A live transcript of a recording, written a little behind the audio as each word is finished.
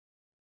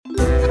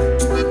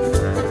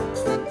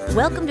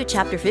Welcome to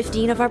Chapter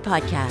 15 of our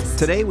podcast.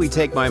 Today we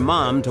take my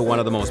mom to one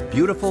of the most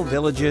beautiful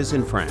villages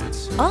in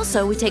France.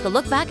 Also, we take a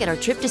look back at our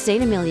trip to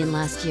Saint-Emilion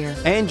last year.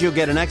 And you'll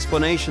get an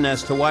explanation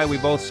as to why we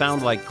both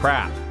sound like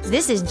crap.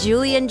 This is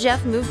Julie and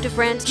Jeff moved to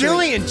France.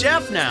 Julie and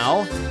Jeff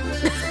now?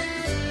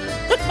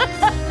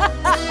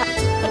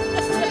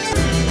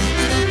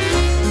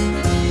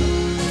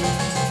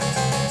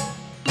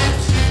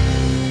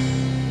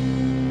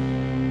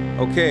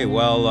 Okay,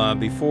 well,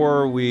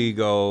 before we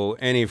go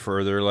any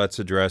further, let's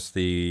address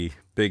the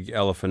big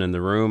elephant in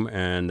the room,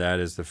 and that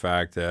is the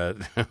fact that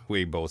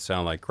we both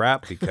sound like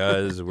crap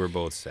because we're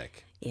both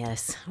sick.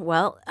 Yes.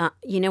 Well,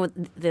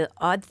 the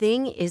odd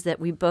thing is that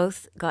we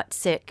both got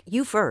sick.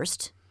 You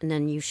first, and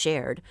then you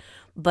shared.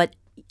 But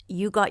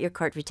you got your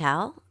carte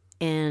vitale,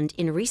 and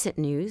in recent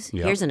news,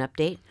 Here's an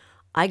update.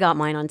 I got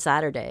mine on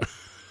Saturday.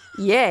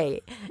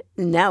 Yay.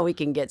 Now we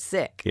can get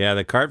sick. Yeah,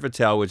 the carte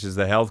vitale, which is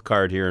the health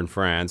card here in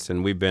France,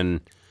 and we've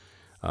been,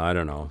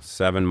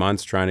 7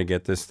 months trying to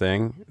get this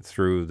thing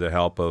through the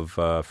help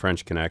of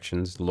French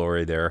Connections,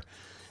 Lori there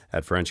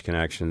at French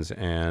Connections,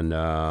 and,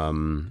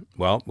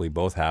 we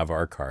both have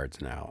our cards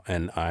now.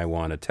 And I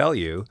want to tell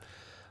you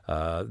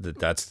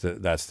that's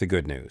the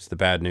good news. The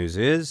bad news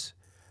is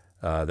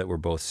that we're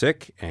both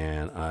sick,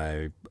 and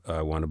I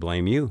want to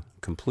blame you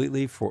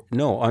completely for...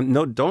 No,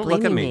 don't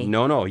look at me.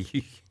 No.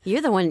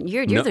 You're the one,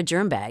 you're the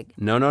germ bag.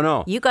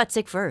 No. You got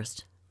sick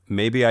first.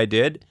 Maybe I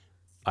did.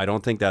 I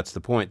don't think that's the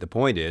point. The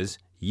point is,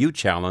 you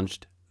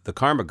challenged the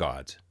karma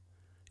gods.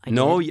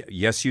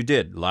 Yes, you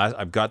did.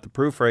 I've got the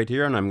proof right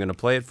here, and I'm going to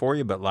play it for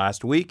you. But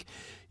last week,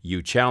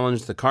 you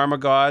challenged the karma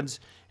gods,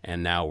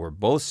 and now we're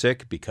both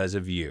sick because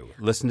of you.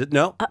 Listen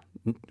to...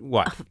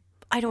 What?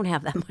 I don't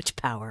have that much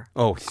power.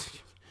 Oh,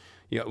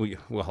 yeah.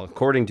 Well,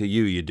 according to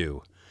you, you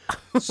do.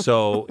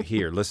 So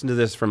here, listen to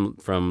this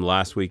from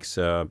last week's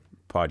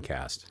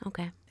podcast.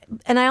 Okay.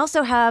 And I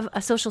also have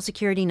a Social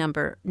Security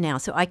number now,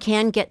 so I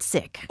can get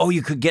sick. Oh,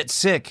 you could get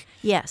sick.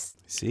 Yes.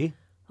 See?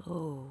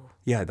 Oh.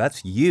 Yeah,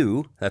 that's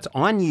you. That's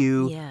on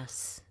you.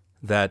 Yes.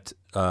 That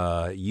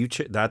you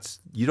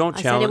don't challenge.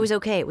 I said it was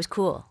okay. It was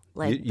cool.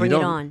 Bring it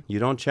on. You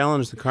don't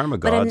challenge the karma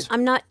gods. But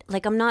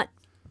I'm not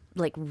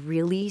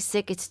really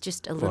sick. It's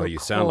just a little cold. Well, you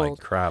sound like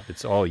crap.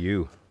 It's all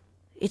you.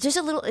 It's just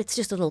a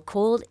little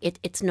cold.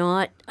 It's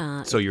not.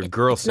 So you're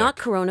girl sick. It's not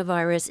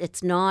coronavirus.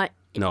 It's not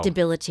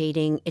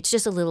debilitating. It's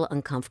just a little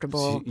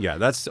uncomfortable. Yeah,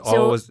 that's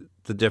always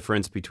the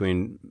difference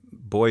between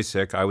boy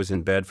sick. I was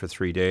in bed for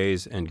 3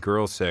 days, and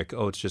girl sick.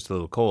 Oh, it's just a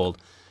little cold.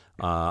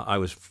 I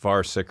was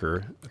far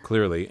sicker,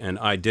 clearly, and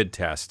I did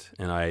test,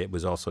 and I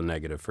was also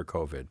negative for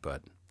COVID.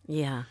 But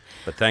yeah.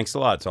 But thanks a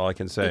lot. That's all I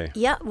can say.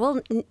 Yeah.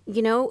 Well,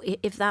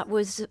 if that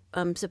was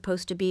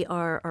supposed to be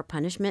our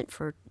punishment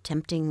for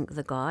tempting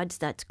the gods,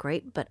 that's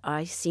great. But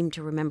I seem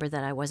to remember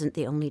that I wasn't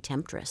the only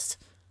temptress.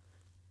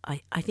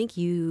 I think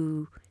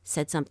you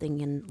said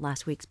something in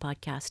last week's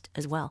podcast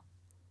as well.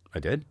 I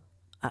did?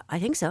 I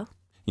think so.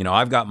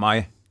 I've got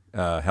my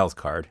health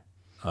card,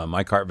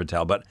 my carte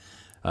vitale, but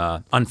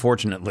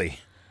unfortunately,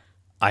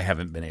 I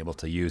haven't been able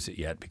to use it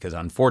yet because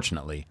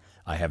unfortunately,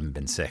 I haven't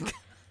been sick.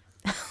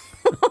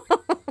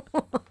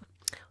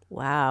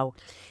 Wow.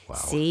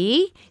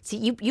 See,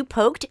 you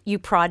poked, you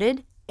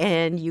prodded,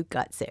 and you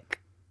got sick.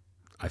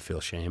 I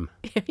feel shame.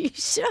 You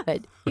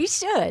should.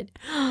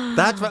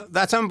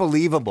 That's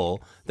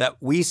unbelievable that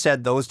we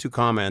said those two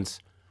comments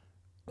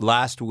in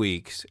last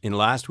week's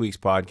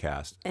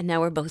podcast. And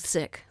now we're both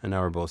sick.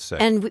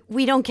 And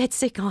we don't get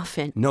sick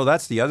often. No,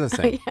 that's the other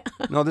thing.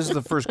 Yeah. No, this is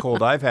the first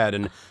cold I've had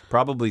in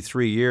probably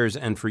 3 years,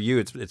 and for you,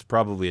 it's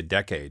probably a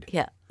decade.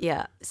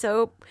 Yeah.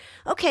 So,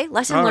 okay,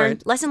 lesson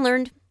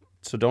learned.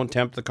 So don't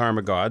tempt the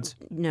karma gods.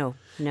 No.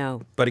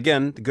 But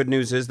again, the good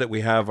news is that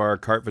we have our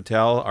carte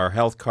vitale, our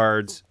health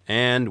cards,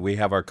 and we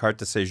have our carte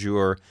de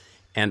séjour,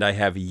 and I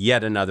have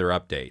yet another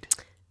update.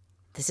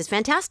 This is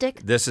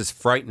fantastic. This is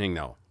frightening,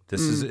 though.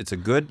 It's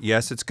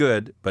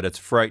good, but it's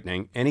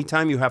frightening.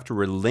 Anytime you have to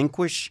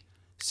relinquish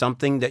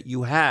something that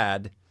you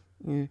had,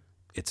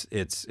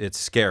 it's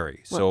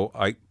scary. Well,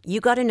 So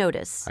you got a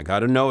notice. I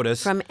got a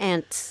notice from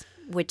ANTS,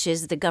 which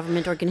is the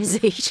government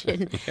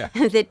organization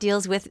that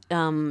deals with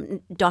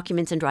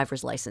documents and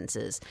driver's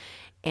licenses.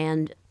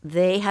 And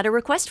they had a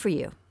request for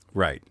you.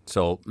 Right.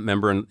 So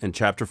remember in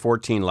Chapter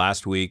 14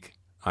 last week,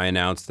 I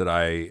announced that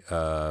I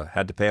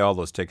had to pay all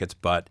those tickets,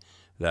 but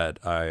that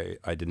I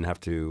didn't have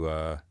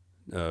to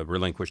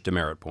relinquish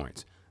demerit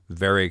points.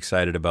 Very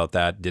excited about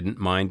that. Didn't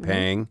mind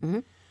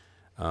paying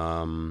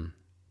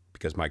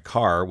because my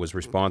car was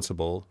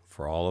responsible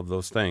for all of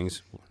those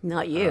things.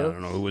 Not you. I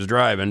don't know who was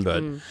driving,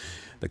 but...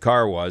 The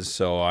car was,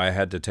 so I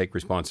had to take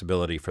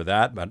responsibility for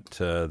that. But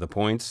the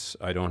points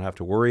I don't have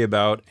to worry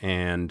about.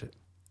 And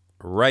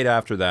right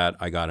after that,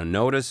 I got a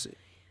notice.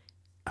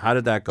 How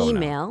did that go?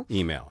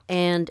 Email.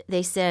 And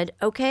they said,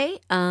 okay,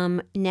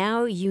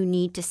 now you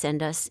need to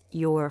send us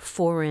your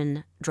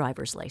foreign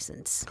driver's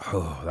license.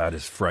 Oh, that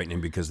is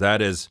frightening because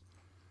that is,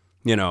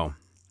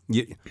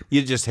 you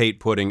just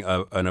hate putting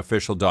an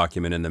official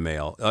document in the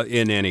mail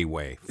in any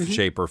way,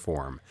 shape, or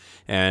form.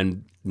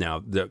 And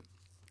now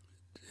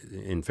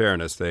in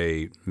fairness,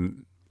 they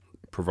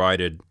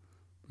provided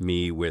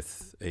me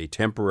with a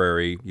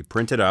temporary, you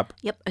print it up.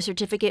 Yep, a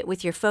certificate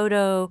with your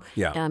photo,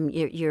 Yeah.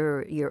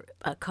 your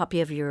a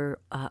copy of your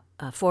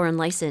foreign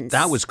license.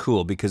 That was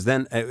cool because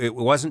then it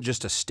wasn't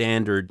just a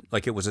standard,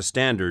 like it was a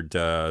standard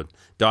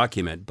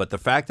document, but the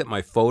fact that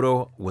my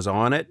photo was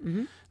on it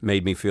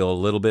made me feel a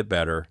little bit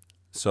better.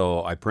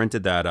 So I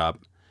printed that up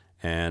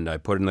and I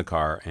put it in the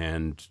car,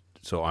 and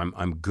so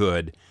I'm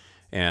good.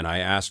 And I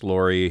asked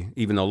Lori,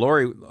 even though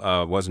Lori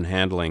wasn't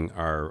handling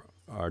our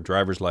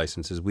driver's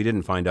licenses, we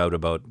didn't find out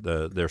about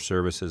their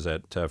services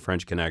at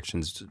French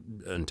Connections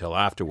until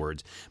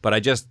afterwards. But I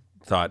just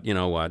thought, you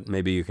know what,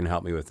 maybe you can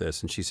help me with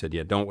this. And she said,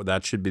 yeah,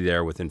 that should be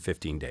there within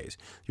 15 days.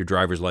 Your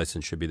driver's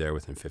license should be there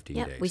within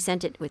 15 days. We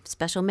sent it with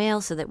special mail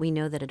so that we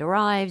know that it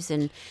arrives,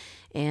 and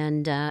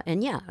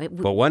yeah.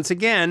 But once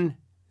again,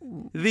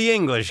 the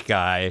English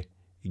guy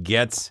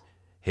gets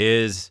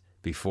his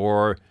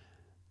before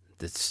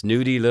the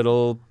snooty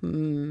little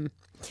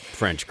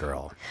French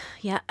girl.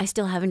 Yeah, I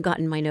still haven't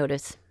gotten my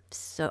notice.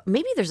 So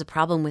maybe there's a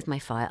problem with my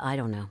file. I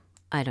don't know.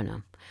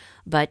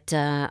 But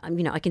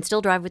I can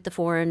still drive with the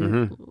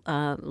foreign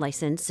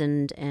license,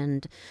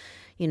 and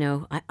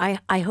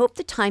I hope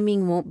the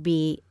timing won't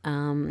be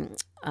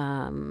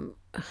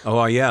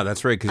Oh yeah,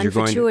 that's right. Because you're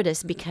going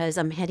unfortuitous, because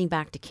I'm heading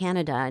back to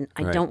Canada, and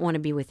I don't want to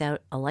be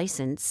without a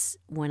license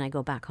when I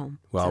go back home.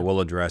 Well, we'll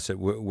address it.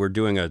 We're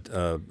doing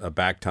a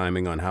back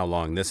timing on how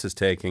long this is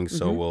taking,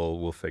 so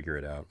we'll figure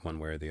it out one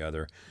way or the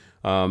other.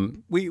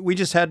 We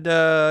just had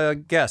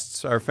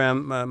guests.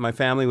 My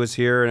family was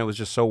here, and it was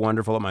just so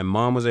wonderful that my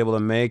mom was able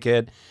to make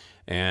it.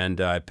 And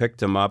I picked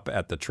them up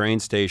at the train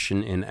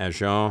station in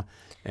Agen,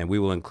 and we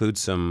will include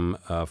some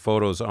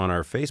photos on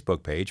our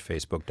Facebook page,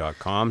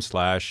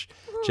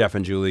 facebook.com/Jeff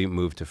and Julie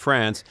Move to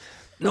France.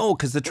 No,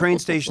 because the train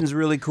station's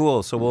really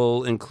cool, so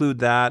we'll include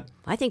that.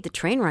 I think the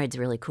train ride's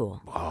really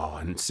cool. Oh,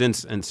 and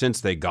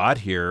since they got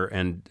here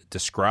and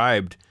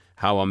described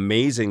how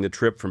amazing the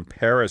trip from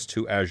Paris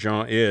to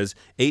Agen is,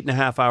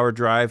 8.5-hour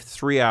drive,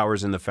 3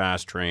 hours in the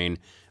fast train.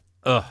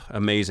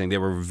 Amazing. They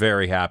were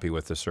very happy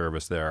with the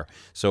service there.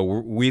 So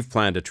we've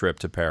planned a trip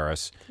to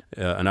Paris,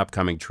 an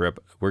upcoming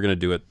trip. We're going to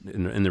do it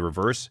in the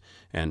reverse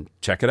and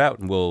check it out,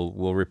 and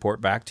we'll report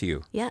back to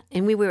you. Yeah,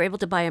 and we were able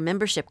to buy a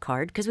membership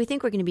card because we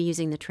think we're going to be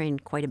using the train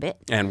quite a bit.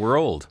 And we're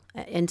old.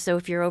 And so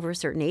if you're over a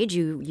certain age,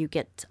 you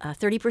get a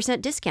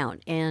 30%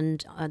 discount,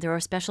 and there are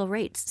special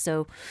rates.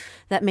 So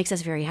that makes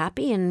us very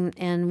happy,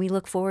 and we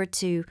look forward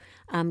to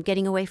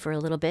getting away for a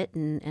little bit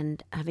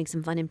and having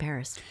some fun in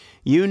Paris.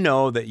 You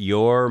know that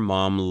your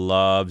mom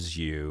loves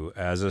you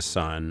as a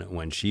son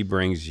when she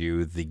brings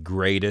you the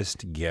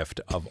greatest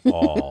gift of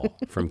all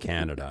from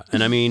Canada.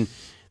 And I mean,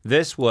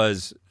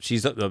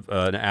 she's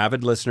an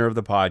avid listener of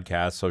the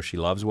podcast, so she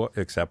loves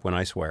except when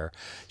I swear.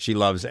 She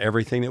loves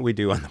everything that we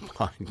do on the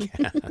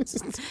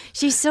podcast.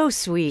 She's so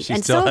sweet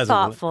and so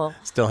thoughtful.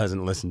 Still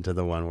hasn't listened to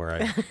the one where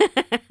I...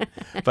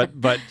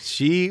 But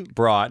she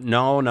brought,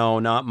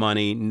 not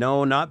money,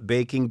 not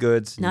baking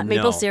goods. Not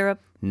maple syrup.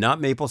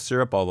 Not maple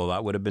syrup, although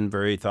that would have been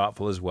very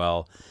thoughtful as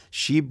well.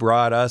 She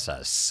brought us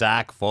a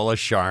sack full of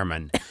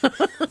Charmin.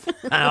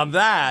 Now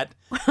that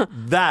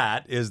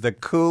is the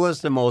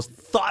coolest and most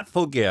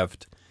thoughtful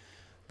gift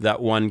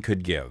that one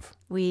could give.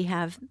 We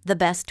have the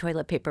best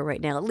toilet paper right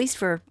now, at least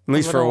for a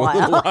little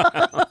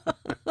while.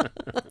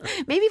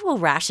 Maybe we'll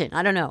ration.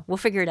 I don't know. We'll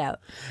figure it out.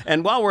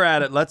 And while we're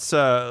at it, let's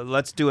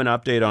do an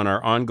update on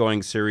our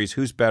ongoing series,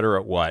 Who's Better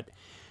at What?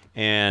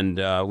 And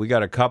we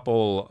got a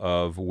couple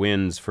of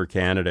wins for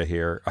Canada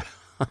here.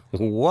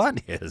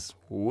 What is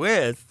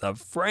with the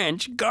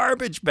French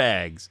garbage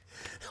bags?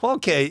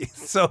 Okay,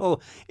 so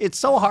it's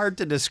so hard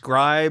to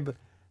describe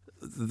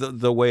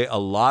the way a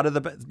lot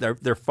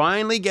of they're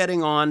finally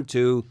getting on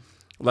to,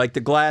 like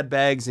the Glad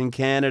bags in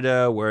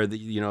Canada, where the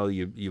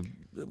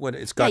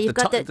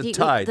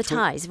the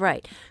ties,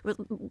 right?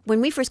 When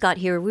we first got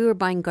here, we were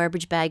buying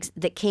garbage bags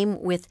that came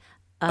with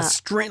a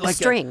string,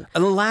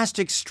 an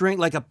elastic string,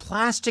 like a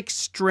plastic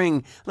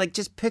string. Like,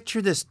 just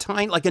picture this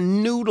tiny, like a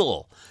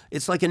noodle.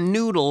 It's like a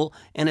noodle,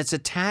 and it's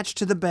attached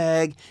to the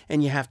bag,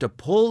 and you have to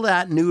pull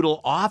that noodle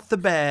off the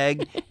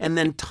bag and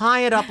then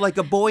tie it up like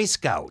a Boy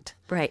Scout.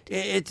 Right.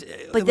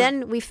 But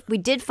then we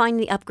did find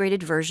the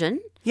upgraded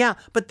version. Yeah,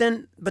 but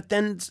then,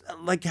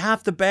 like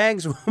half the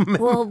bags.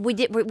 Well,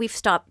 we've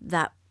stopped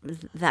that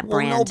brand.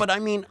 Well, no, but I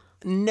mean,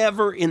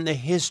 never in the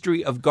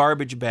history of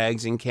garbage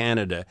bags in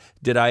Canada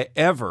did I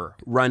ever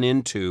run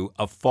into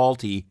a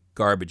faulty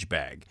garbage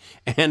bag.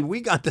 And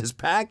we got this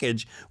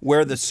package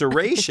where the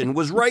serration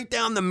was right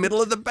down the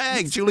middle of the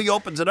bag. Julie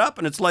opens it up,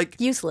 and it's like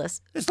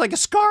useless. It's like a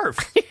scarf.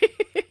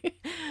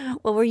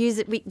 Well, we're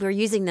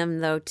using them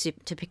though to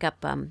pick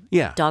up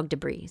dog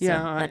debris. So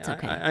that's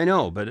okay. I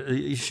know, but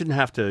you shouldn't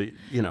have to.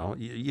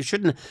 You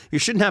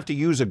shouldn't have to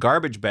use a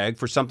garbage bag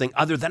for something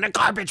other than a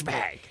garbage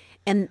bag.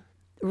 And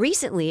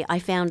recently, I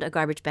found a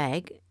garbage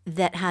bag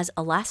that has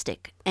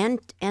elastic and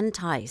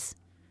ties.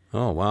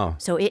 Oh wow!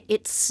 So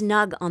it's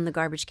snug on the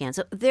garbage can.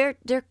 So they're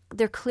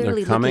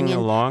clearly looking looking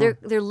along.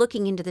 They're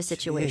looking into the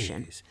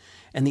situation. Jeez.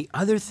 And the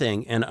other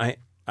thing, and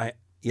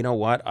you know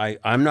what?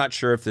 I'm not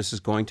sure if this is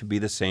going to be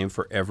the same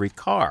for every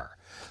car.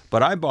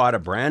 But I bought a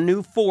brand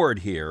new Ford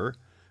here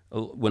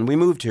when we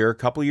moved here a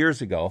couple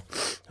years ago.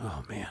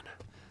 Oh, man.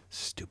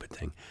 Stupid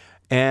thing.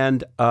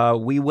 And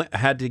we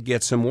had to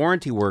get some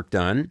warranty work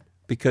done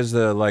because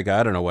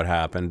I don't know what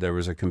happened. There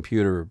was a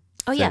computer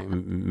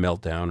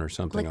meltdown or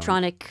something.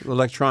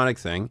 Electronic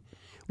thing.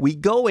 We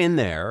go in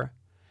there,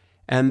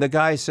 and the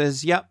guy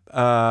says, "Yep,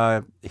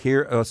 we'll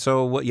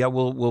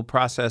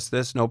process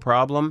this, no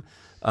problem.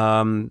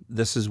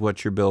 This is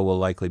what your bill will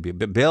likely be."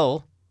 But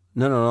bill?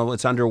 No,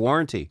 it's under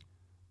warranty.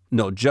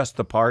 No, just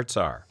the parts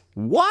are.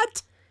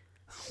 What?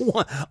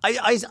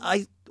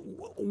 I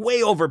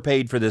way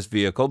overpaid for this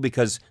vehicle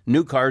because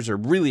new cars are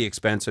really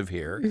expensive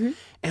here. Mm-hmm.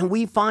 And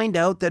we find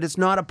out that it's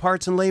not a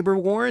parts and labor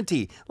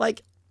warranty.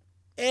 Like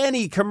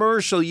any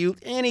commercial,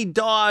 any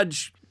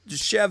Dodge,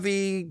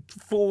 Chevy,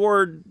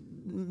 Ford,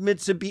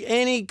 Mitsubishi,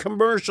 any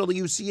commercial that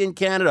you see in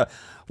Canada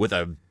with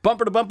a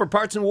bumper-to-bumper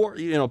parts and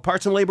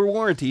labor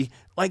warranty,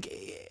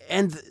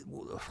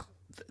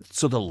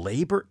 so the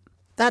labor,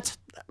 that's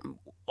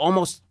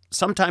almost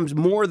sometimes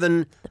more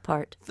than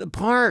the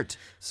part.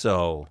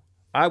 So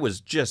I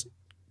was just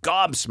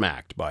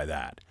gobsmacked by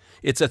that.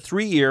 It's a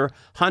 3-year,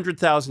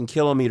 100,000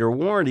 kilometer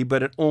warranty,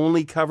 but it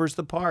only covers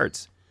the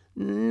parts.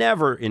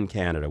 Never in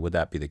Canada would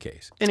that be the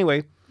case.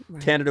 Anyway,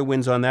 right. Canada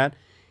wins on that.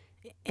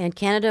 And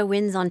Canada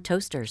wins on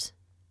toasters.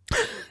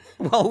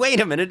 Well, wait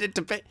a minute. It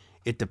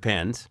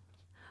depends.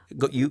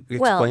 You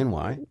explain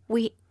why.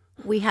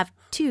 We have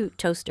 2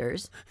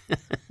 toasters,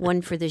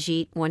 one for the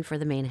gîte, one for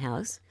the main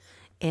house,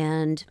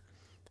 and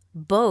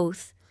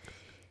both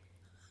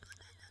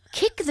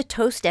kick the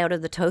toast out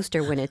of the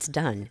toaster when it's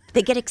done.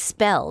 They get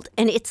expelled,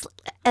 and it's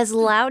as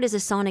loud as a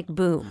sonic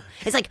boom.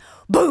 It's like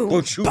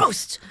boom,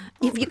 toast.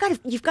 You've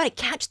got to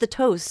catch the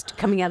toast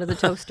coming out of the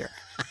toaster.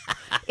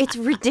 It's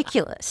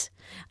ridiculous.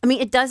 I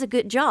mean, it does a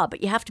good job,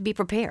 but you have to be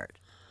prepared.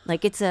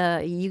 Like you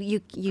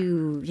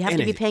have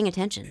to be paying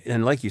attention.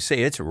 And like you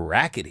say, it's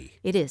rackety.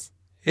 It is.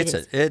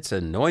 It's a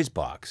noise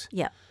box.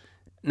 Yeah.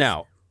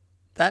 Now,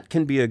 that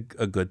can be a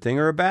good thing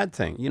or a bad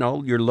thing.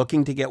 You're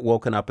looking to get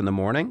woken up in the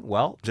morning.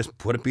 Well, just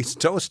put a piece of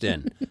toast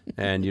in,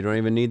 and you don't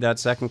even need that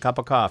second cup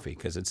of coffee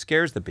because it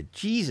scares the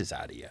bejesus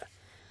out of you.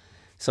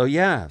 So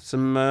yeah,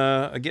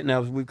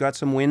 now we've got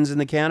some wins in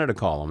the Canada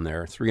column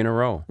there, 3 in a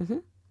row. Mm-hmm.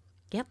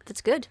 Yep,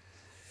 that's good.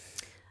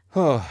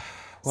 Oh,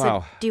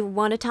 wow. So do you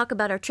want to talk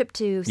about our trip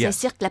to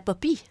Cirq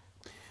Lapopie?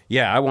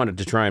 Yeah, I wanted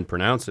to try and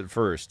pronounce it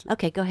first.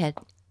 Okay, go ahead.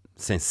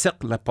 Cirq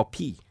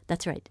Lapopie.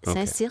 That's right.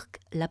 Okay. Cirq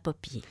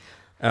Lapopie.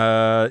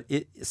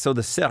 So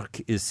the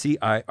Cirq is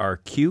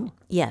CIRQ.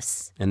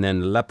 Yes. And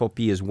then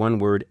Lapopie is one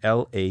word,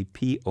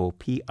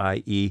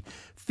 LAPOPIE.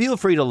 Feel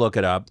free to look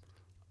it up.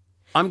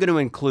 I'm going to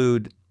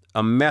include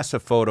a mess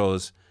of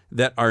photos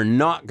that are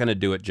not going to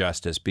do it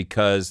justice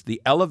because the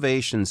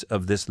elevations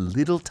of this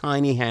little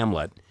tiny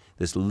hamlet,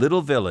 this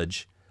little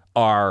village,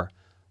 are,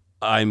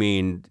 I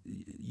mean,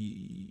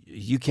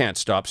 you can't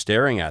stop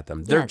staring at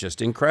them. They're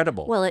just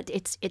incredible. Well,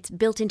 it's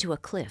built into a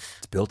cliff.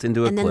 It's built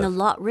into a cliff. And then the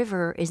Lot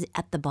River is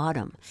at the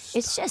bottom.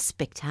 It's just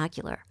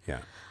spectacular. Yeah.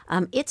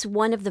 It's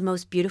one of the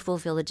most beautiful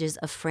villages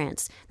of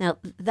France. Now,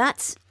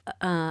 that's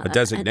a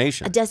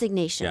designation. A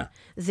designation. Yeah.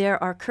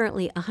 There are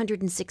currently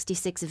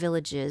 166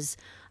 villages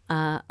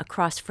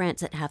across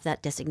France that have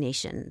that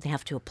designation. They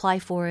have to apply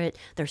for it.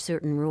 There are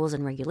certain rules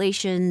and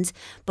regulations.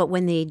 But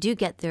when they do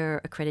get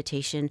their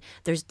accreditation,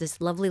 there's this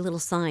lovely little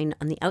sign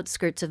on the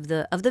outskirts of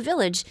the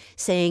village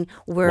saying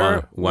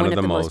we're one of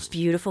the most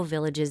beautiful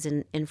villages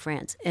in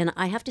France. And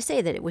I have to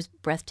say that it was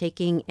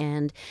breathtaking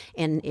and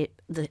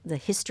the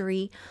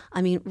history.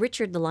 I mean,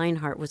 Richard the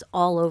Lionheart was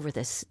all over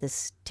this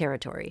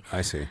territory.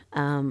 I see.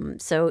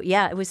 So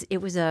yeah, it was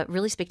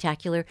really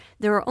spectacular.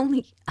 There are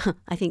only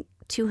I think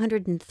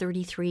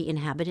 233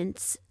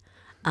 inhabitants.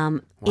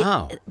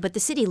 Wow. But the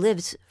city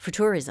lives for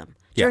tourism.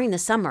 During the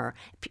summer,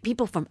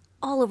 people from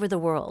all over the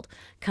world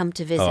come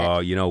to visit.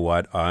 Oh, you know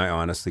what? I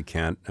honestly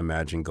can't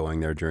imagine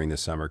going there during the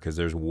summer because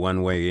there's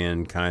one way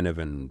in kind of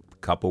and a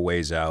couple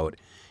ways out,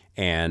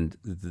 and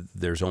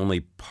there's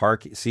only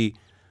parking. See,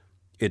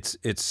 it's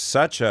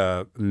such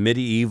a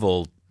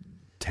medieval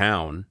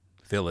town,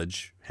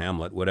 village,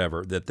 hamlet,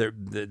 whatever, that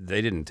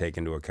they didn't take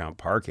into account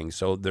parking.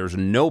 So there's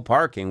no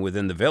parking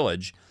within the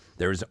village.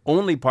 There's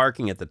only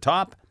parking at the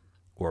top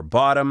or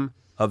bottom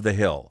of the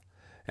hill.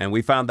 And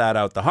we found that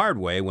out the hard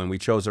way when we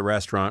chose a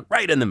restaurant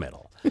right in the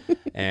middle.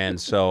 And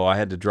so I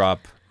had to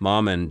drop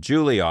Mom and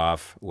Julie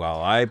off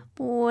while I...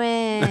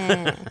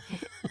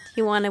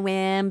 You want an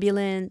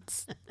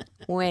ambulance?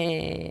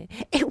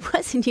 It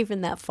wasn't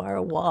even that far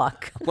a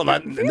walk. Well,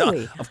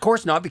 really? No, of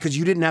course not, because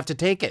you didn't have to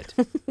take it.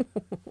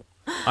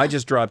 I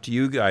just dropped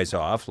you guys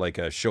off like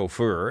a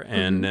chauffeur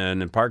and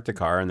then parked the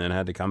car and then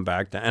had to come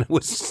back down. It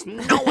was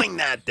snowing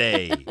that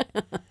day.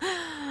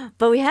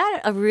 But we had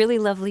a really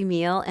lovely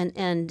meal,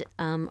 and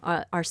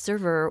our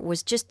server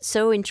was just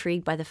so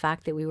intrigued by the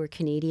fact that we were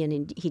Canadian,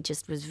 and he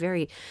just was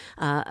very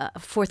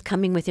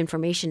forthcoming with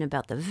information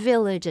about the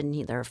village.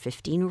 And there are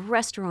 15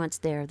 restaurants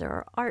there. There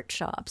are art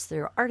shops.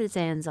 There are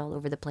artisans all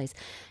over the place.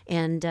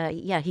 And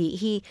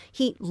he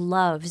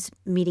loves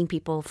meeting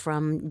people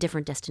from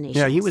different destinations.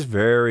 Yeah, he was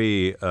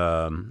very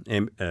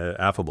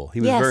affable.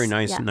 He was very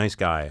nice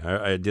guy.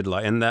 I did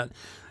like, and that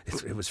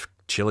it was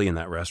chilly in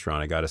that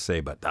restaurant, I got to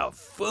say, but the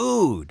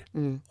food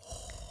it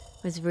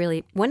was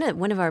really one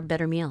of our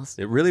better meals.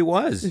 It really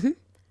was. Mm-hmm.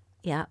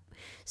 Yeah.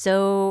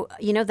 So,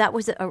 that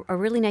was a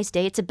really nice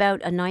day. It's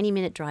about a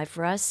 90-minute drive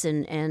for us,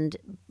 and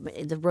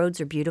the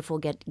roads are beautiful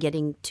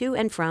getting to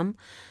and from.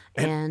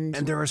 And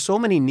there are so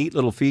many neat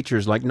little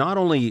features, like not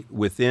only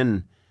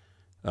within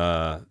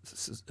Cirq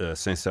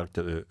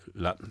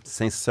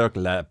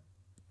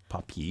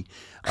Lapopie,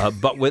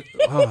 but with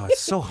it's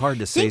so hard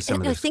to say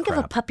some of this think crap.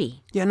 of a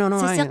puppy. Yeah, no,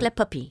 Cirq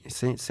Lapopie.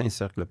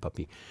 Cirq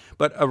Lapopie.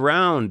 But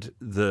around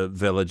the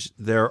village,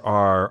 there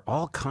are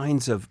all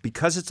kinds of,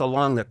 because it's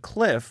along the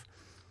cliff,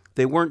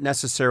 they weren't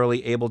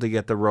necessarily able to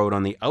get the road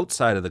on the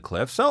outside of the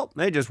cliff, so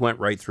they just went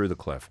right through the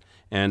cliff.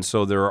 And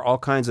so there are all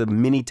kinds of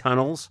mini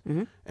tunnels,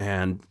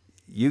 and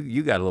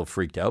you got a little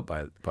freaked out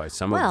by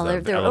some of the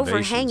elevations. They're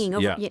overhanging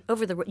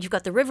over the. You've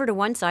got the river to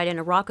one side and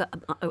a rock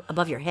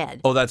above your head.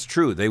 Oh, that's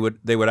true. They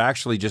would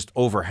actually just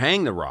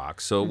overhang the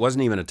rock, so it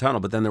wasn't even a tunnel.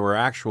 But then there were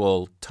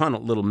actual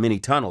little mini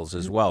tunnels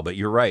as well. But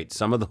you're right.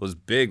 Some of those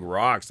big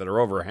rocks that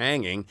are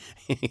overhanging.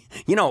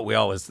 We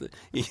always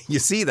you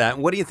see that.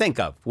 What do you think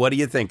of?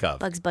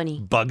 Bugs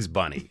Bunny. Bugs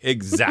Bunny.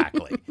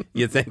 Exactly.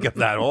 You think of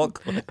that whole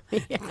cliff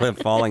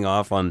falling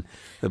off on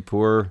the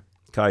poor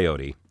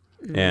coyote.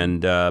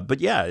 And but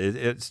yeah,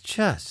 it's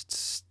just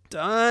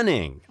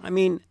stunning. I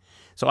mean,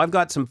 so I've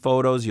got some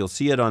photos. You'll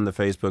see it on the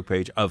Facebook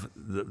page of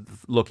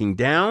looking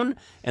down,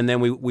 and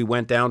then we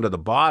went down to the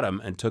bottom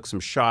and took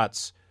some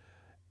shots,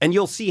 and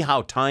you'll see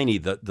how tiny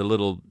the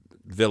little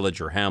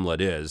village or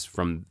hamlet is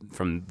from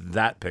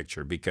that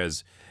picture,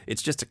 because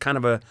it's just a kind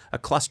of a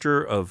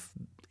cluster of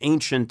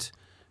ancient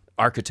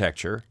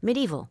architecture,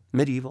 medieval,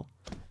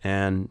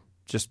 and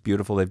just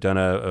beautiful. They've done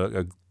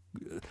a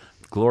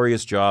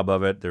glorious job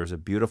of it. There's a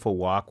beautiful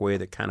walkway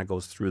that kind of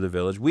goes through the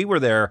village. We were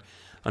there,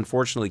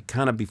 unfortunately,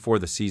 kind of before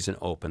the season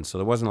opened, so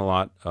there wasn't a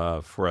lot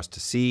for us to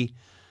see,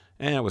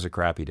 and it was a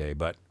crappy day,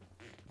 but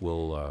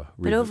we'll...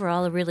 but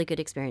overall, a really good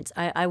experience.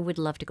 I would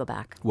love to go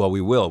back. Well, we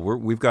will.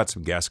 We've got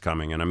some guests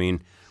coming, and I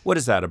mean, what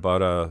is that,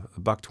 about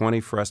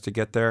 $1.20 for us to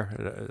get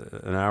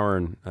there? An hour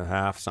and a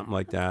half, something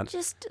like that?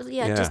 Just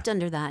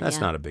under that,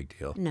 That's not a big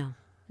deal. No.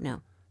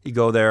 You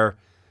go there,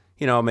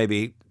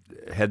 maybe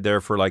head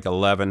there for like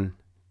 11,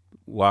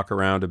 walk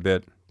around a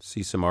bit,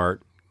 see some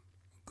art,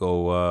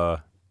 go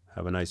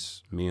have a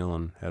nice meal,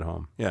 and head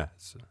home. Yeah,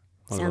 it's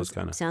one of those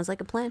kind of... Sounds like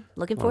a plan.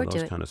 Looking forward to it. One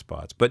of those kind of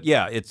spots. But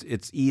yeah,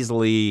 it's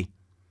easily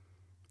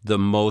the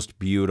most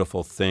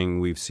beautiful thing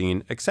we've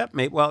seen, except,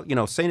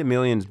 St.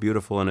 Emilien's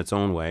beautiful in its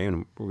own way,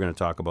 and we're going to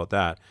talk about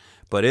that.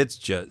 But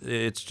it's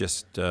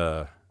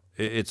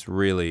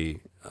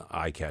really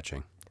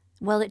eye-catching.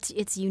 Well,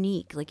 it's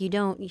unique. Like you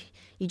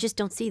just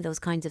don't see those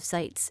kinds of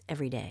sights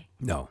every day.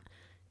 No.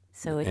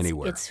 So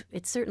anywhere.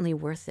 It's certainly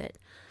worth it.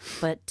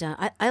 But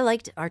I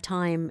liked our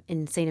time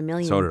in St.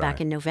 Emilion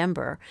back in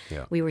November.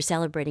 Yeah. We were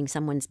celebrating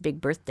someone's big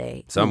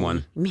birthday.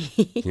 Someone. Me.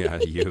 Yeah,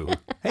 you.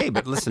 Hey,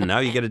 but listen, now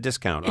you get a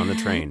discount on the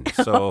train.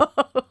 So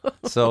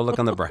look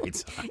on the bright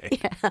side.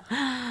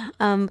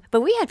 Yeah.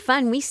 But we had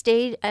fun. We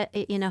stayed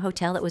in a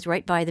hotel that was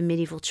right by the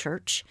medieval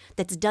church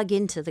that's dug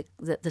into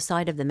the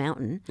side of the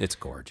mountain. It's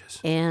gorgeous.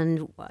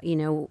 And,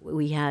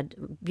 we had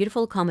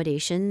beautiful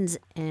accommodations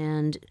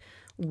and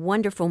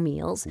wonderful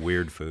meals.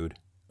 Weird food.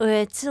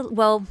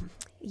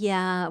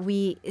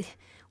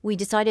 We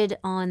decided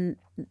on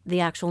the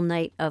actual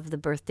night of the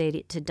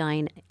birthday to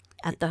dine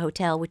at the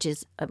hotel, which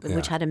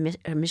had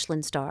a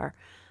Michelin star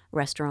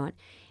restaurant,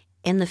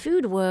 and the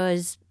food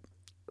was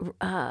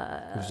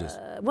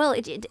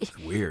it's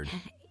weird.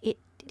 You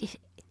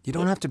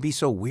don't have to be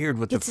so weird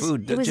with the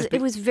food.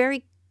 It was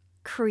very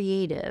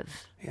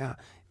creative. Yeah.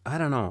 I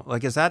don't know.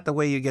 Like, is that the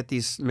way you get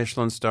these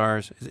Michelin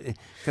stars?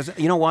 Because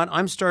you know what?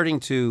 I'm starting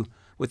to,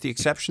 with the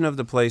exception of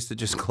the place that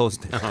just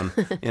closed down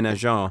in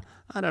Agen,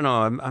 I don't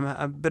know. I'm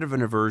a bit of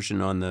an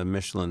aversion on the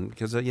Michelin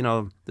because,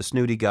 the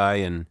snooty guy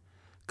in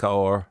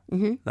Cahors,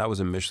 that was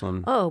a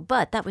Michelin. Oh,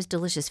 but that was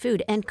delicious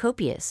food and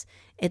copious.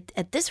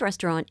 At this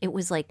restaurant, it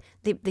was like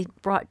they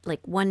brought like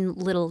one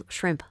little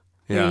shrimp.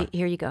 Yeah.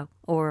 Here you go.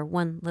 Or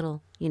one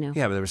little, Yeah,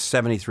 but there were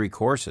 73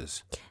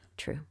 courses.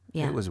 True.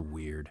 Yeah. It was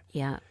weird.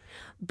 Yeah.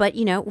 But,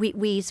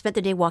 we spent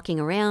the day walking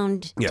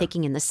around,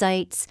 taking in the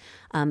sights.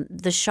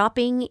 The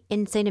shopping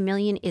in St.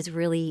 Emilion is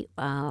really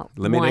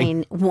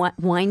wine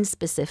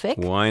specific.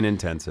 Wine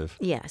intensive.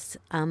 Yes.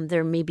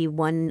 There may be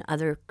one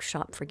other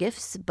shop for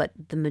gifts, but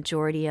the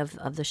majority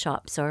of the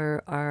shops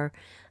are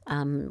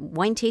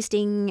wine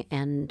tasting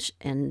and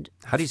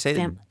how do you say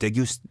that?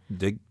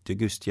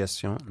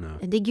 Dégustation? No.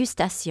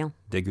 Dégustation.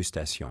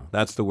 Dégustation.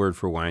 That's the word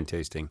for wine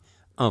tasting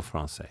en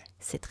français.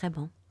 C'est très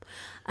bon.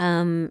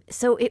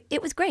 So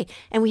it was great.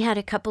 And we had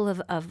a couple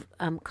of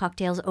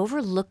cocktails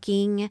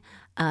overlooking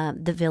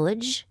the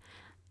village.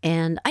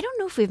 And I don't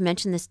know if we've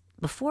mentioned this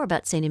before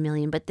about St.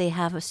 Emilion, but they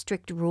have a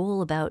strict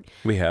rule about.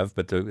 We have,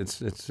 but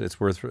it's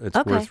worth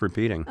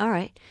repeating. All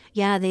right,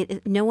 yeah.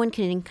 No one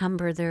can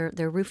encumber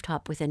their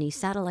rooftop with any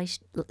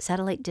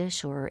satellite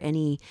dish or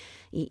any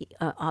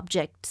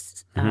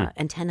objects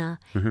antenna.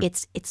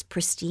 It's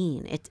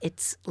pristine.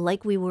 It's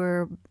like we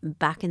were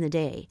back in the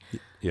day.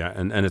 Yeah,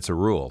 and it's a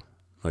rule.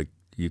 Like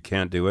you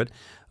can't do it.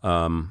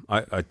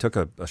 I took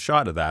a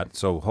shot of that,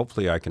 so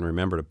hopefully I can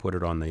remember to put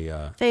it on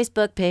the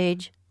Facebook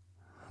page.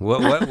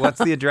 What's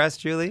the address,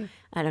 Julie?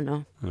 I don't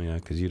know. Oh yeah,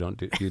 because you don't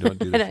do the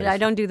face. I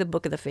don't do the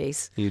book of the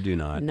face. You do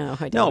not. No,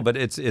 I don't. No, but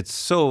it's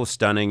so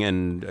stunning,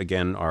 and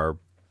again, our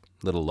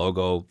little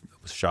logo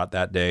was shot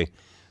that day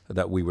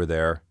that we were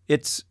there.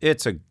 It's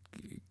a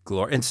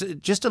glory. It's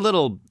just a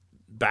little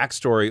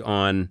backstory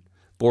on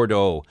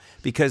Bordeaux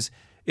because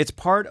it's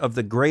part of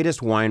the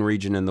greatest wine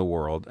region in the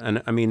world,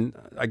 and I mean,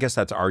 I guess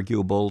that's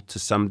arguable to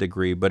some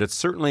degree, but it's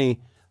certainly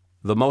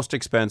the most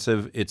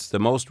expensive, it's the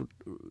most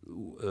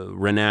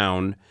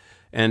renowned,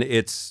 and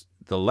it's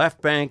the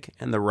left bank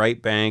and the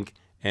right bank,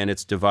 and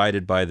it's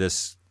divided by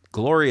this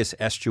glorious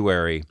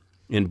estuary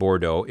in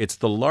Bordeaux. It's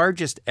the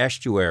largest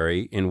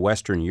estuary in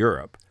Western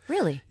Europe.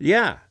 Really?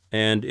 Yeah,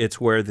 and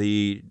it's where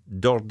the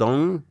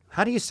Dordogne,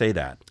 how do you say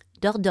that?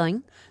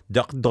 Dordogne.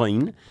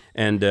 Dordogne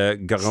and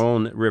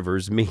Garonne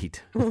rivers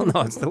meet. Well,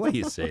 no, it's the way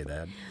you say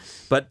that.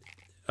 But,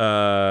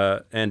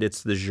 and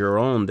it's the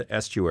Gironde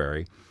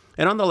estuary.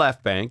 And on the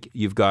left bank,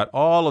 you've got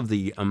all of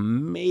the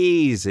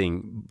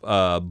amazing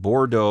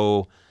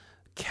Bordeaux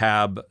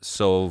Cab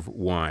Sauv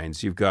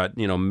wines. You've got,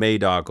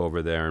 Médoc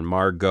over there and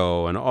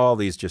Margaux and all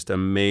these just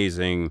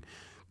amazing,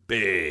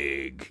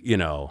 big,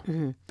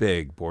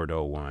 big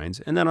Bordeaux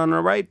wines. And then on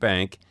the right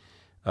bank,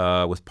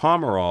 with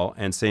Pomerol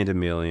and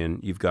Saint-Emilion,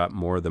 you've got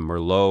more of the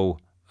Merlot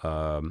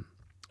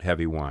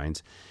heavy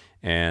wines.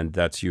 And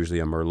that's usually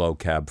a Merlot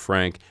Cab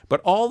Franc. But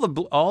all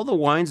the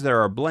wines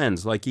there are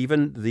blends. Like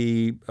even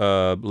the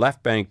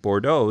left bank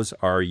Bordeaux's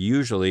are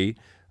usually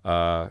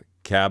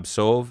Cab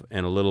Sauv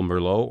and a little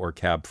Merlot or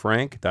Cab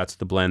Franc. That's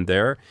the blend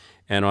there.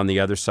 And on the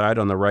other side,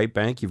 on the right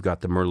bank, you've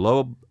got the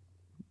Merlot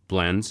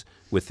blends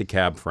with the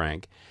Cab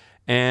Franc.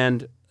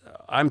 And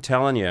I'm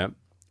telling you,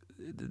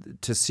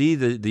 to see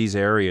these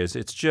areas,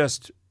 it's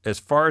just as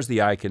far as the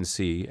eye can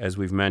see, as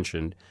we've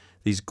mentioned,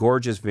 these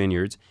gorgeous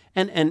vineyards.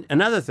 And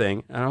another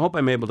thing, and I hope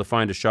I'm able to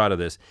find a shot of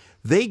this,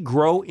 they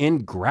grow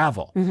in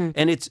gravel.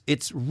 And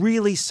it's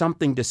really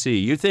something to see.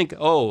 You think,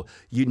 oh,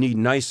 you need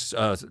nice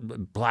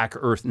black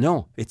earth.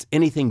 No, it's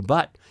anything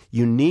but.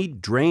 You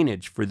need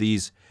drainage for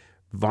these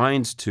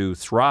vines to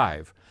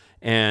thrive.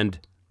 And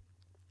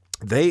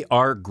they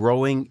are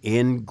growing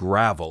in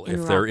gravel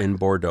if they're in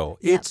Bordeaux.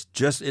 Yep. It's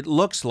just it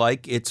looks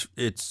like it's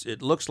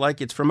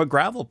from a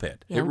gravel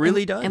pit. Yeah, it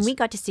really does. And we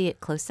got to see it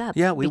close up.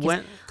 Yeah, we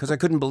went because I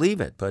couldn't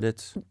believe it, but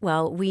it's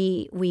well,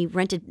 we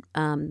rented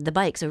the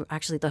bikes, or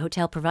actually the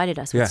hotel provided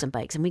us with some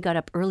bikes, and we got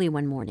up early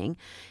one morning,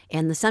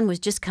 and the sun was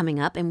just coming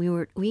up, and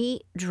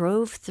we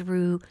drove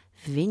through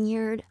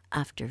vineyard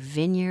after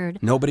vineyard.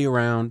 Nobody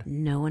around.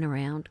 No one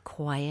around.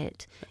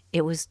 Quiet.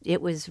 It was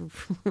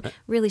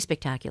really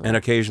spectacular. And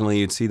occasionally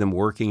you'd see them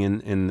working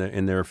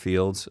in their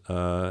fields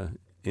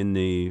in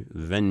the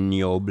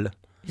vignoble,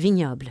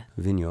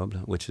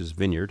 which is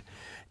vineyard.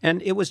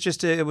 And it was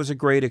it was a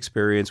great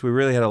experience. We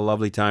really had a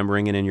lovely time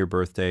ringing in your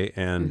birthday,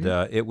 and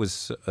it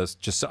was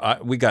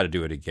we got to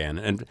do it again.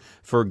 And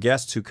for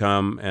guests who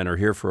come and are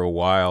here for a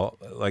while,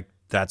 like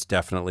that's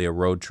definitely a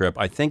road trip.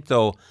 I think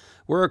though,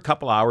 we're a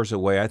couple hours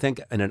away. I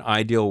think in an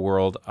ideal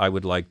world, I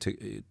would like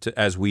to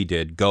as we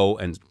did, go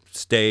and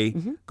stay,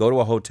 go to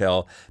a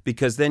hotel,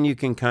 because then you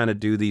can kind of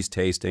do these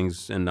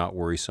tastings and not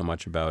worry so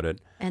much about it.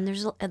 And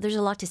there's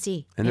a lot to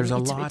see. And there's a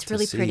lot to see.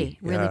 It's really pretty,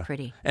 really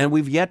pretty. And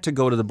we've yet to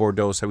go to the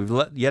Bordeaux side.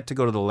 We've yet to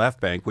go to the left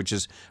bank, which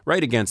is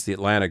right against the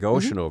Atlantic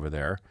Ocean over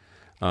there.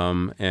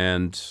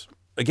 And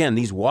again,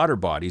 these water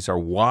bodies are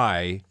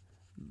why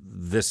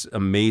this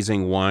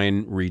amazing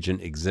wine region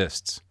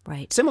exists.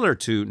 Right. Similar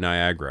to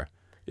Niagara.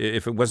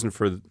 If it wasn't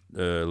for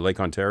Lake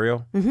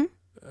Ontario,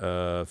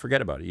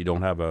 forget about it. You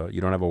don't have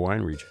a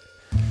wine region.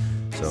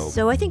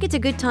 So I think it's a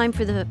good time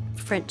for the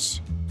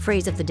French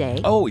phrase of the day.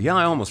 Oh yeah,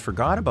 I almost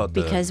forgot about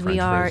the because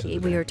French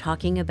we are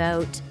talking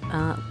about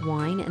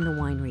wine and the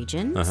wine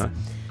regions.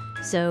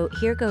 So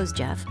here goes,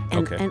 Jeff,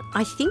 and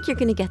I think you're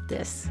going to get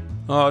this.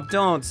 Oh,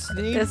 don't!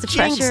 There's the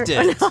pressure.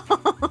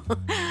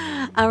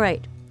 All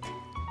right,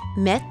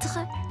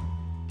 mettre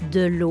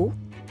de l'eau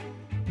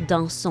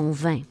dans son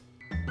vin.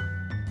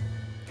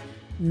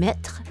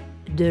 Mettre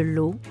de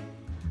l'eau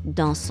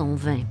dans son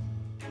vin.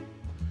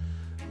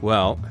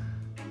 Well,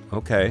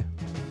 okay.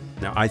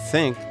 Now, I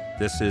think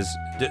this is...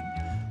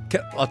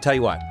 I'll tell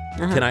you what.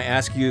 Can I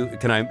ask you...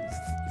 Can I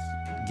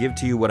give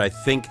to you what I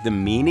think the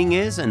meaning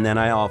is, and then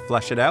I'll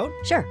flesh it out?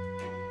 Sure.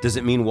 Does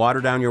it mean water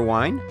down your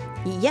wine?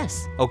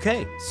 Yes.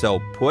 Okay, so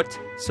put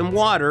some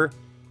water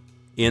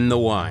in the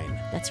wine.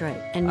 That's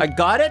right. And I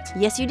got it?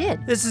 yes, you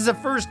did. This is the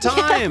first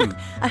time.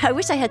 I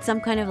wish I had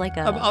some kind of like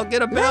a... I'll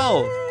get a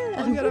bell.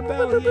 I'll get a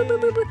bell.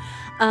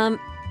 Yay.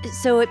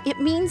 So it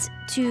means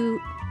to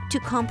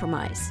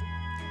compromise,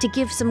 to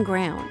give some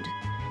ground.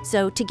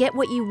 So to get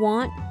what you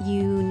want,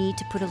 you need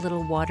to put a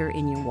little water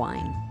in your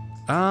wine.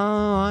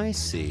 Oh, I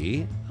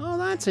see. Oh,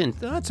 that's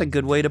a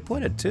good way to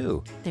put it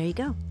too. There you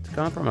go. To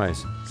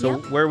compromise.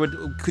 So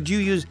Yep. could you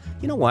use,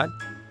 you know what?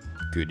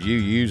 Could you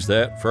use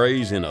that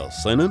phrase in a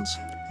sentence?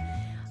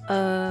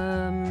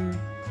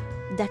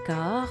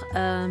 D'accord.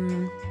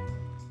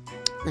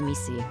 Let me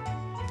see.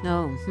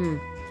 Oh,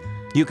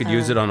 You could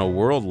use it on a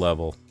world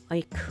level.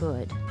 I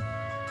could.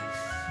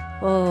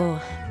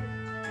 Oh.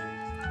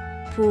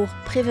 Pour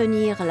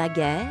prévenir la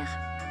guerre,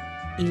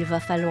 il va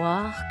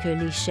falloir que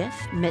les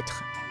chefs mettent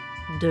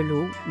de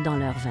l'eau dans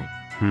leur vin.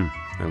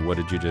 And what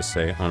did you just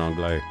say en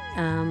anglais?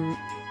 I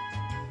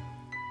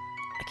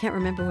can't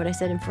remember what I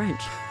said in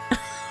French.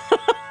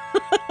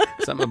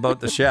 Something about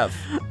the chef.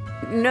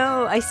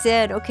 No, I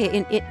said,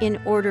 okay,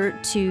 in order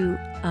to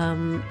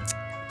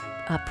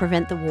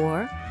prevent the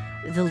war,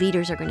 the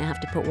leaders are going to have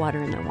to put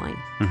water in their wine.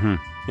 Mm-hmm.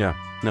 Yeah.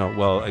 No.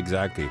 Well,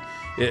 exactly.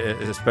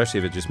 Especially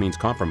if it just means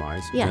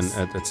compromise. Yes.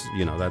 And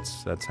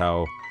that's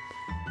how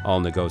all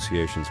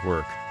negotiations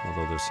work.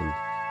 Although there's some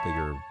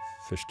bigger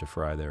fish to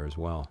fry there as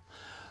well.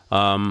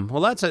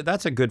 Well, that's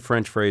a good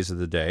French phrase of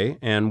the day,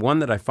 and one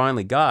that I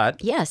finally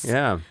got. Yes.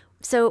 Yeah.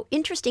 So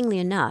interestingly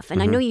enough,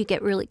 and I know you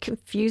get really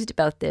confused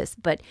about this,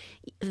 but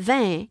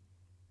vin,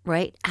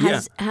 right?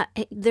 Has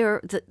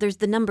there's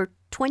the number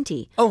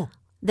 20. Oh.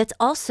 That's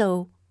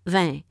also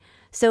vin.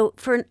 So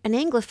for an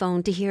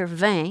Anglophone to hear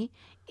vin,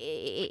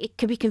 it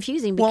could be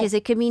confusing because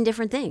it could mean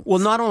different things. Well,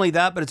 not only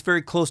that, but it's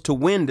very close to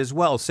wind as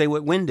well. Say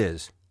what wind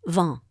is.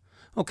 Vent.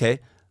 Okay.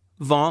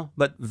 Vent,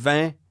 but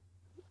vin.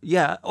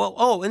 Yeah.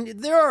 Oh,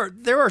 and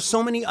there are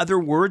so many other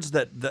words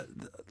that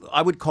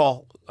I would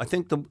call. I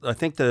think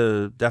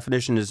the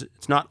definition is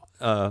it's not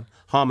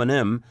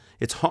homonym.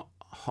 It's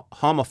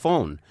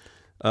homophone.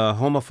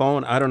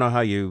 Homophone. I don't know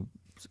how you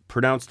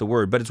pronounce the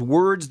word, but it's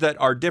words that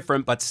are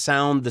different but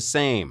sound the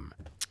same.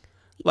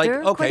 Like,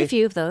 there are quite a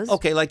few of those.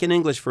 Okay, like in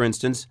English, for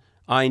instance,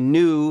 I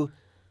knew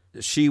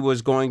she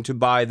was going to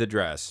buy the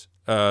dress,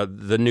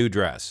 the new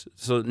dress.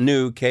 So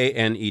new,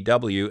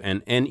 K-N-E-W,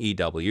 and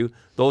N-E-W.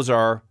 Those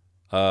are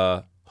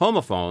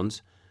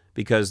homophones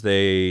because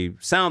they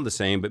sound the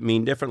same but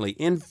mean differently.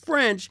 In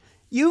French,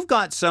 you've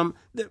got some...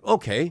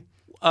 Okay,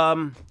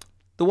 the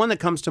one that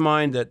comes to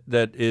mind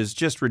that is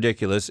just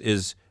ridiculous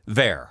is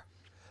ver.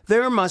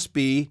 There must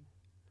be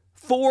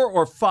 4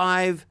 or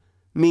 5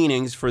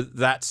 meanings for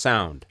that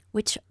sound.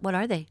 What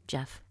are they,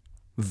 Jeff?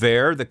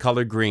 Vert, the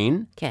color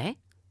green. Okay.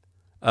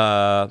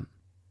 The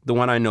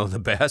one I know the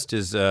best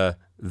is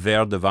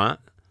verre de vin.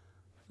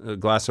 A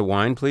glass of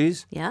wine,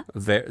 please. Yeah.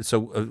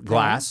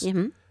 Glass.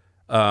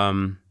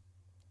 Mm-hmm.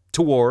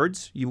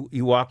 Towards.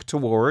 You walk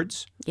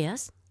towards.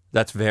 Yes.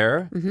 That's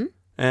vert. Mm-hmm.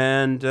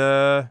 And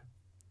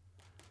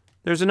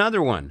there's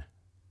another one.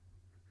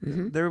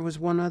 Mm-hmm. There was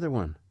one other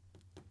one.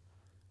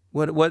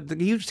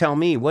 What? You tell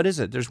me. What is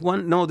it? There's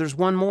one. No, there's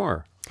one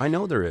more. I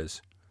know there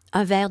is.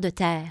 Un ver de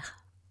terre.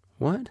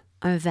 What?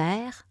 Un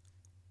ver.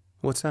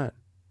 What's that?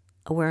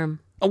 A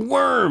worm. A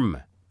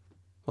worm.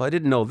 Well, I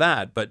didn't know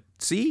that, but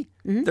see?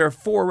 Mm-hmm. There are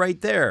 4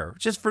 right there,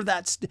 just for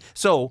that.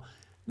 So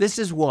this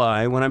is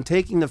why when I'm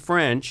taking the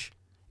French,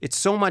 it's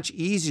so much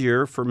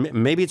easier for me.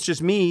 Maybe it's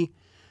just me,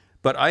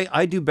 but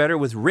I do better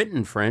with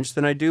written French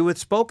than I do with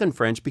spoken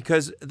French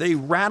because they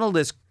rattle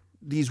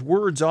these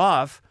words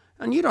off,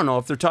 and you don't know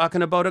if they're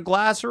talking about a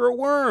glass or a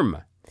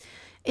worm.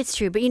 It's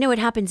true, but it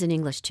happens in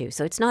English too,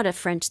 so it's not a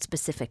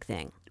French-specific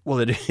thing. Well,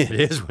 it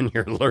is when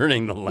you're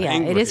learning the language.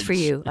 Yeah, it is for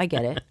you. I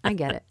get it.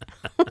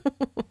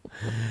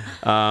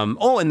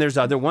 And there's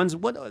other ones.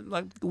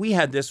 Like we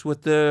had this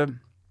with the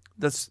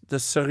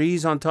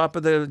cerise on top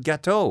of the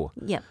gâteau.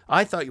 Yep.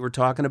 I thought you were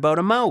talking about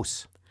a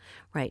mouse.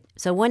 Right.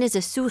 So one is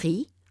a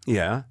souris.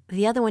 Yeah.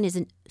 The other one is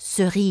a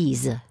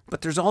cerise.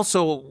 But there's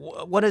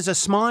also, what is a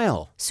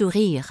smile?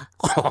 Sourire.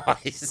 Oh,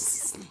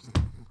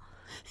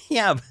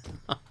 yeah.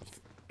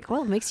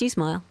 Well, it makes you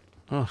smile.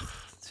 Oh,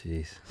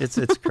 jeez.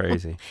 It's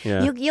crazy.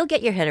 Yeah. You'll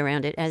get your head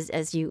around it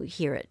as you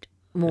hear it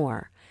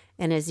more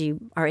and as you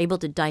are able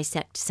to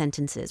dissect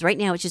sentences. Right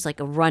now, it's just like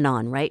a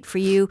run-on, right? For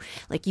you,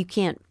 like you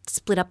can't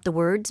split up the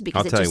words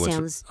because it just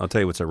sounds... I'll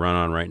tell you what's a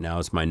run-on right now.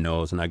 It's my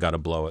nose, and I got to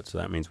blow it, so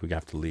that means we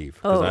have to leave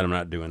because I'm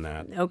not doing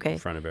that in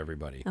front of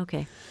everybody.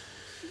 Okay.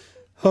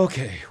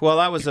 Okay. Well,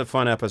 that was a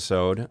fun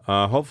episode.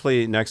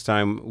 Hopefully next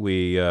time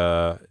we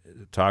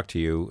talk to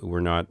you, we're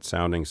not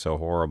sounding so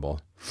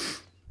horrible.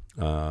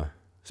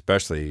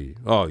 Especially,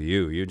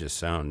 you just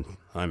sound,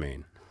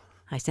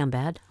 I sound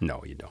bad?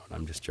 No, you don't.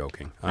 I'm just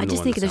joking. I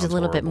just think there's a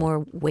little bit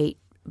more weight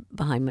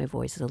behind my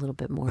voice, a little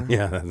bit more.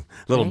 Yeah, a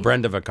little right?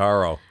 Brenda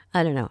Vaccaro.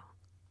 I don't know.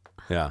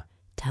 Yeah.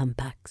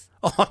 Tampax.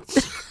 Oh,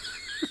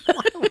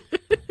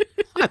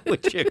 Why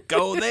would you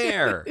go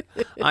there?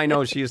 I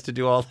know she used to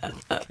do all that.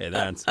 Okay,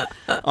 that's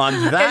on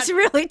that. It's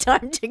really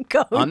time to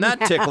go. On that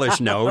ticklish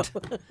note,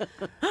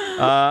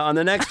 on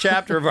the next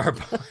chapter of our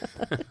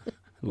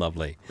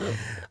lovely,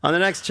 on the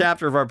next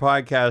chapter of our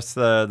podcast,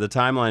 the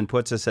timeline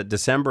puts us at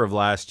December of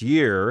last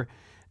year.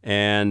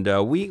 And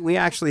we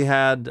actually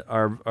had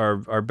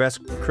our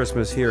best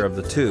Christmas here of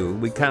the two.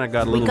 We kind of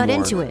got a little more... We got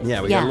into it.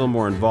 Yeah, we got a little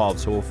more involved.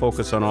 So we'll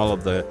focus on all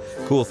of the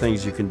cool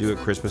things you can do at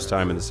Christmas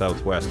time in the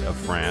southwest of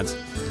France.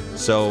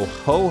 So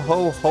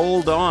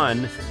hold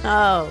on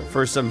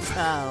for some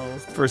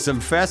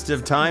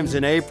festive times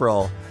in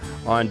April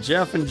on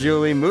Jeff and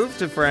Julie Move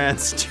to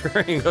France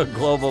during a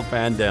global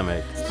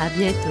pandemic. À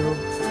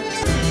bientôt.